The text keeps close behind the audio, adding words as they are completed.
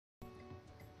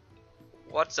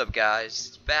What's up, guys?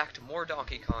 It's back to more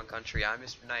Donkey Kong Country. I'm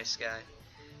Mr. Nice Guy,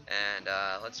 and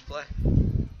let's play.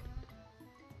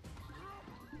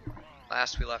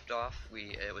 Last we left off,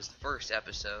 it was the first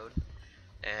episode,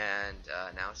 and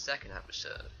now it's second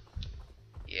episode.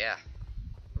 Yeah,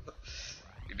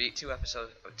 we beat two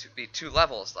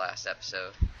levels last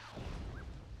episode,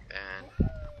 and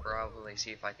probably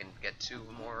see if I can get 2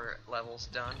 more levels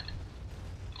done.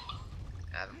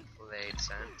 Haven't played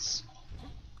since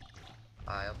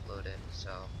I uploaded,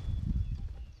 so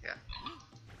yeah.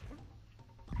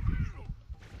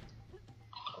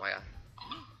 Oh my god,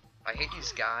 I hate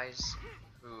these guys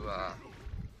who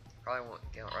probably won't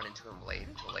run into them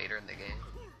until later in the game.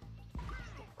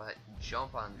 But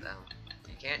jump on them.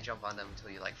 You can't jump on them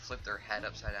until you like flip their head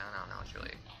upside down. I don't know.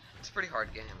 It's a pretty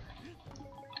hard game.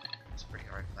 It's a pretty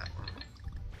hard platform.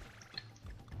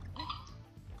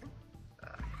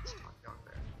 It's not going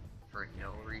there for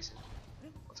no reason.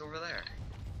 What's over there?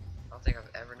 I don't think I've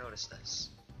ever noticed this.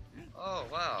 Oh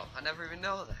wow, I never even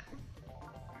know that.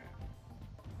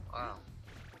 Wow.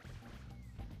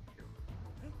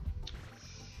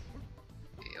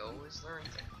 You always learn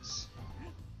things.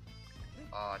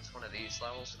 Oh, it's one of these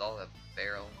levels with all the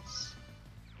barrels.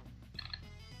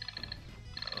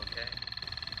 Okay.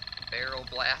 Barrel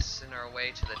blasting our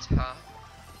way to the top.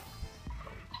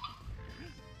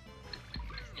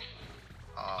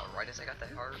 Right as I got the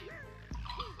heart.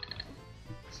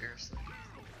 Seriously.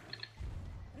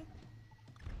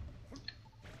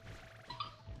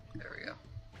 There we go.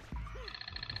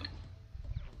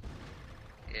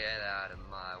 Get out of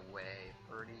my way,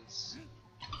 birdies.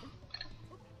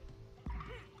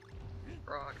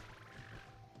 Frog.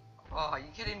 Oh, are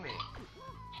you kidding me?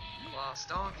 Lost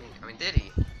donkey. I mean, did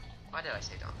he? Why did I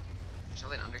say donkey? There's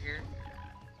something under here?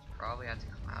 Probably had to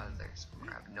come out of there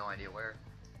somewhere. I have no idea where.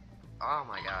 Oh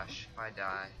my gosh, if I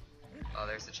die. Oh,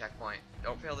 there's the checkpoint.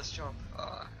 Don't fail this jump.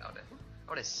 That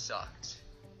would have sucked.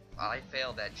 I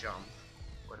failed that jump.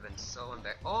 Would have been so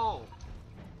embarrassing. Oh!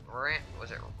 Was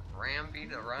it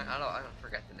Ramby the Rhino? I don't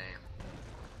forget the name.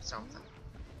 Something.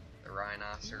 The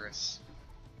rhinoceros.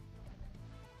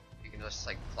 You can just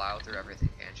like plow through everything,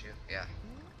 can't you? Yeah.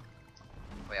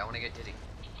 Wait, I want to get Diddy.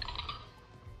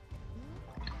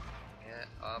 Get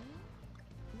up.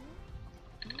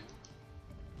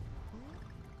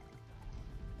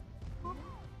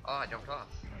 Oh, I jumped off.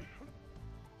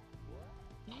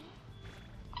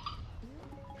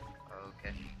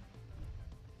 Okay.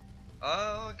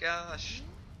 Oh gosh,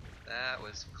 that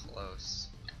was close.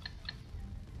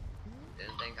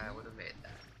 Didn't think I would have made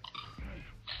that.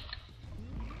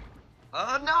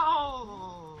 Oh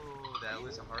no! That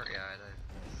was a hard guy.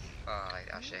 Oh my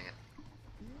gosh, dang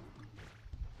it.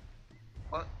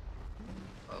 What?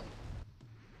 Oh.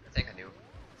 I think I knew.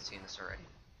 I've seen this already.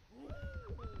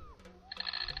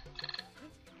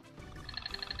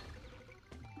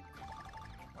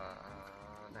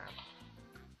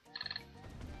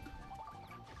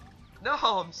 No,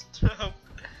 I'm stuck.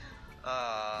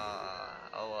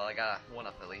 Oh well, I got one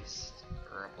up at least,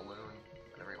 or a balloon,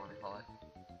 whatever you want to call it.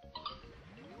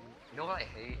 You know what I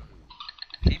hate?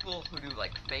 People who do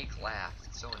like fake laughs.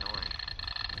 It's so annoying.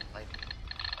 Like,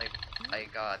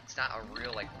 it's not a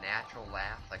real like natural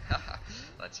laugh. Like, haha,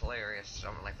 that's hilarious,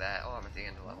 something like that. Oh, I'm at the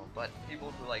end of the level. But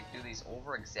people who like do these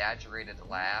over-exaggerated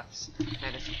laughs,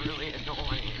 and it's really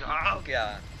annoying. Oh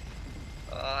god.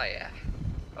 Oh yeah.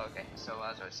 Okay, so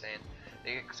as I was saying,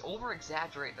 they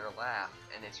over-exaggerate their laugh,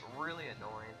 and it's really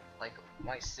annoying. Like,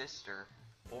 my sister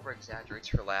over-exaggerates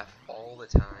her laugh all the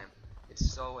time. It's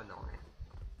so annoying.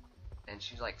 And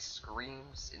she, like,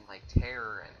 screams in, like,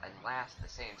 terror and laughs at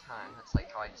the same time. That's,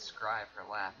 like, how I describe her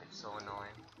laugh. It's so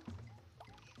annoying.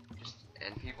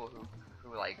 And people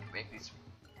who like, make these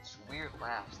weird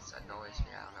laughs, it annoys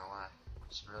me. I don't know why.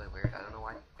 It's really weird. I don't know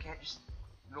why. You can't just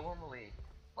normally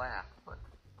laugh, but...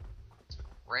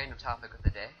 Random topic of the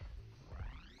day.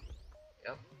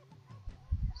 Yep.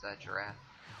 Is that giraffe?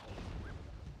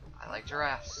 I like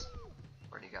giraffes.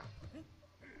 Where'd he go?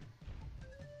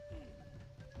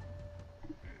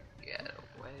 Get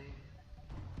away.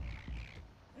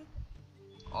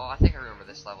 Oh, I think I remember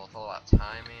this level. It's all about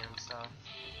timing and stuff.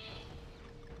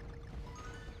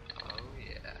 Oh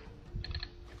yeah.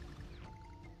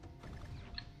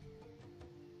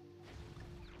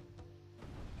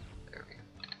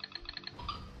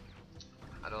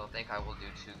 I don't think I will do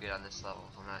too good on this level.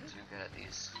 I'm not too good at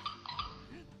these,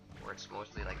 where it's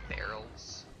mostly like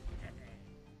barrels.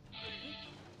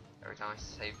 Every time I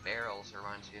say barrels, it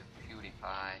reminds me of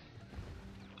PewDiePie.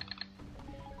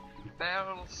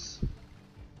 Barrels!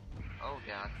 Oh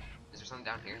god. Is there something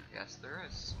down here? Yes, there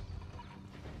is.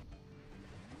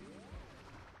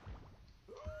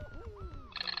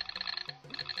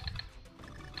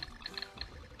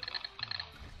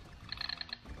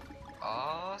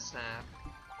 map.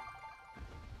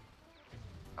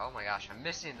 Oh my gosh, I'm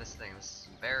missing this thing. This is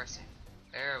embarrassing.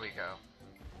 There we go.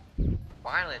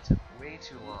 Finally, it took way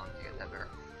too long to get that barrel.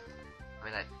 I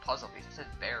mean, that puzzle piece. It said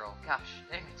barrel. Gosh,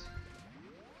 dang it.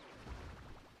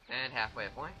 And halfway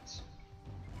point.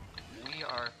 We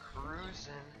are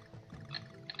cruising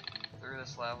through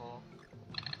this level.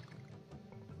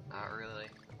 Not really.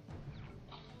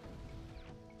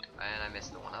 And I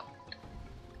missed the one up.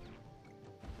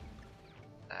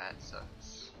 That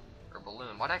sucks. Or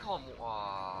balloon. Why'd I call him?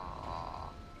 I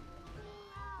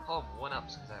call him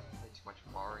one-ups because I played too much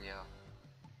Mario.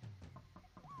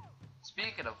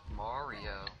 Speaking of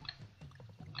Mario,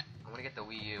 I'm gonna get the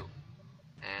Wii U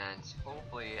and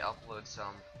hopefully upload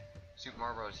some Super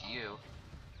Mario Bros. U.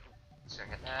 So I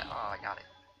get that. Oh, I got it.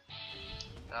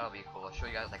 That'll be cool. I'll show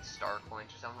you guys like star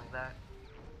coins or something like that.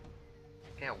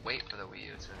 Can't wait for the Wii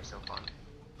U. It's gonna be so fun.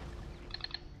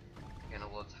 Getting a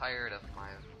little tired of my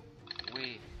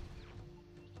Wii.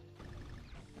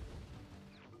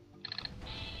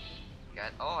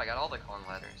 I got all the con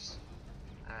letters.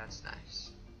 That's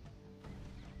nice.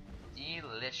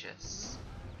 Delicious,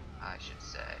 I should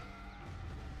say.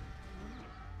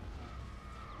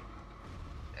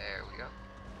 There we go.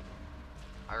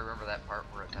 I remember that part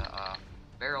where the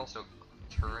barrels will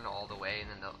turn all the way, and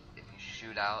then if you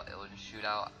shoot out, it will just shoot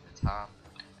out at the top.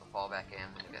 It'll fall back in,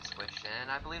 and it gets squished. And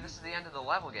I believe this is the end of the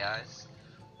level, guys.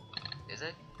 Is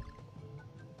it?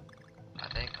 I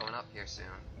think coming up here soon.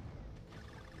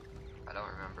 I don't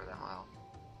remember that well.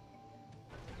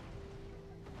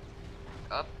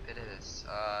 Up it is.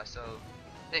 So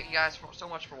thank you guys so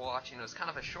much for watching. It was kind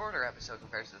of a shorter episode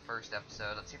compared to the first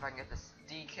episode. Let's see if I can get this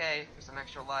DK for some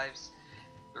extra lives.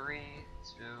 3,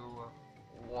 2,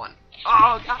 1.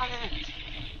 Oh, got it!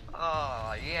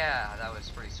 Oh yeah, that was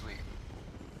pretty sweet.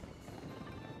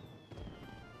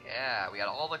 Yeah, we got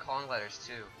all the Kong letters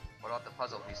too. What about the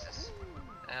puzzle pieces?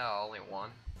 Oh, only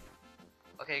one.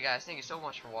 Okay guys, thank you so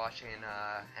much for watching, and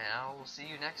I will see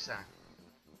you next time.